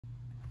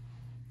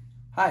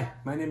Hi,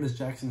 my name is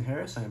Jackson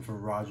Harris. I am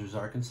from Rogers,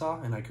 Arkansas,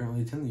 and I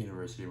currently attend the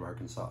University of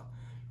Arkansas.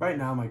 Right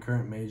now, my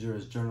current major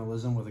is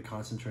journalism with a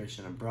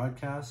concentration in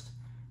broadcast.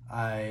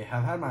 I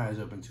have had my eyes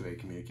open to a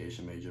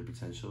communication major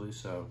potentially,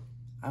 so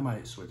I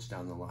might switch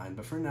down the line,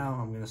 but for now,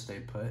 I'm going to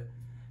stay put.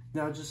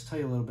 Now, just to tell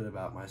you a little bit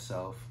about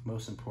myself.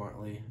 Most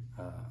importantly,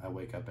 I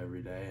wake up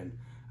every day and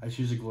I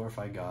choose to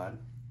glorify God,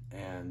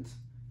 and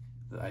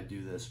I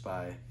do this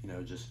by,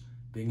 just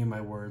being in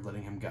my word,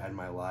 letting Him guide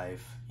my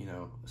life,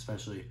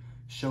 especially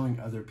showing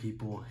other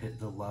people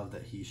the love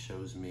that He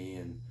shows me,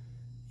 and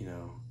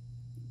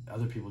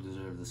other people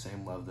deserve the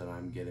same love that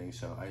I'm getting.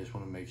 So I just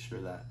want to make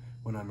sure that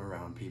when I'm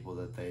around people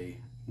that they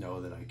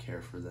know that I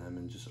care for them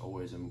and just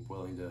always am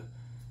willing to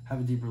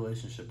have a deep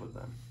relationship with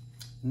them.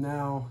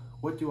 Now,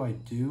 what do I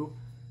do?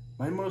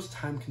 My most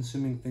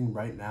time-consuming thing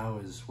right now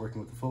is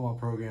working with the football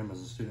program as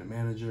a student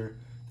manager.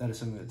 That is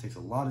something that takes a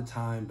lot of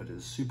time, but it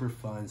is super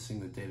fun seeing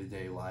the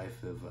day-to-day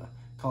life of a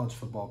college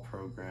football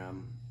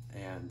program,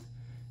 and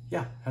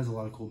yeah, has a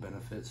lot of cool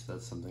benefits.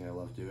 That's something I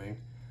love doing.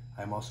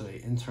 I'm also an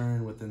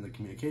intern within the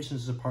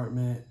communications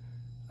department,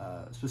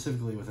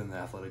 specifically within the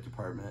athletic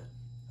department.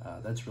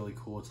 That's really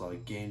cool. It's a lot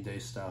of game day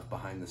stuff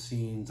behind the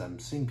scenes. I'm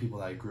seeing people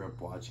that I grew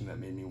up watching that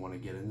made me want to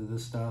get into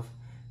this stuff,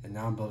 and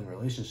now I'm building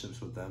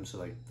relationships with them.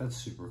 So that's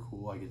super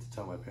cool. I get to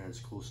tell my parents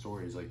cool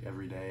stories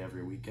every day,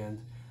 every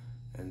weekend.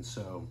 And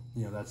so,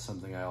 that's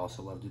something I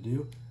also love to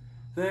do.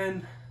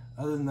 Then,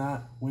 other than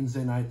that,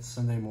 Wednesday nights,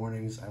 Sunday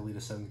mornings, I lead a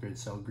 7th grade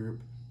cell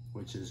group,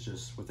 which is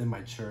just within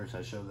my church.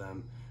 I show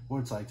them what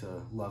it's like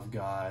to love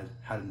God,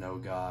 how to know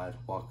God,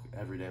 walk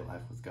everyday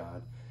life with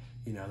God.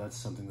 That's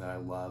something that I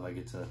love. I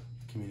get to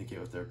communicate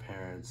with their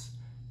parents,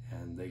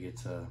 and they get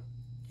to,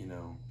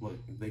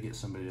 they get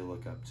somebody to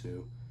look up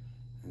to.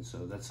 And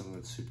so that's something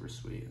that's super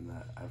sweet and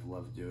that I've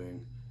loved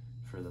doing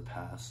for the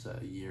past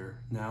year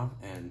now,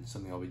 and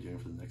something I'll be doing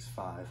for the next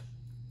 5.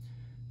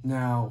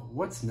 Now,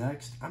 what's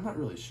next? I'm not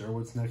really sure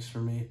what's next for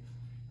me.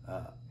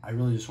 I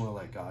really just want to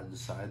let God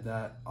decide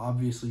that.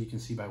 Obviously, you can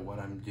see by what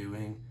I'm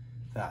doing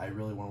that I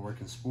really want to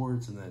work in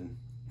sports, and then,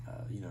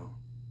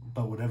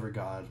 but whatever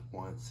God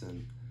wants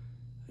and,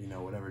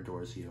 whatever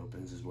doors He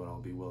opens is what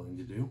I'll be willing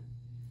to do.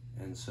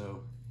 And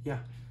so, yeah,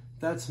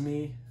 that's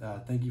me.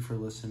 Thank you for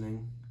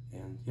listening,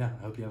 and yeah,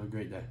 I hope you have a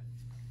great day.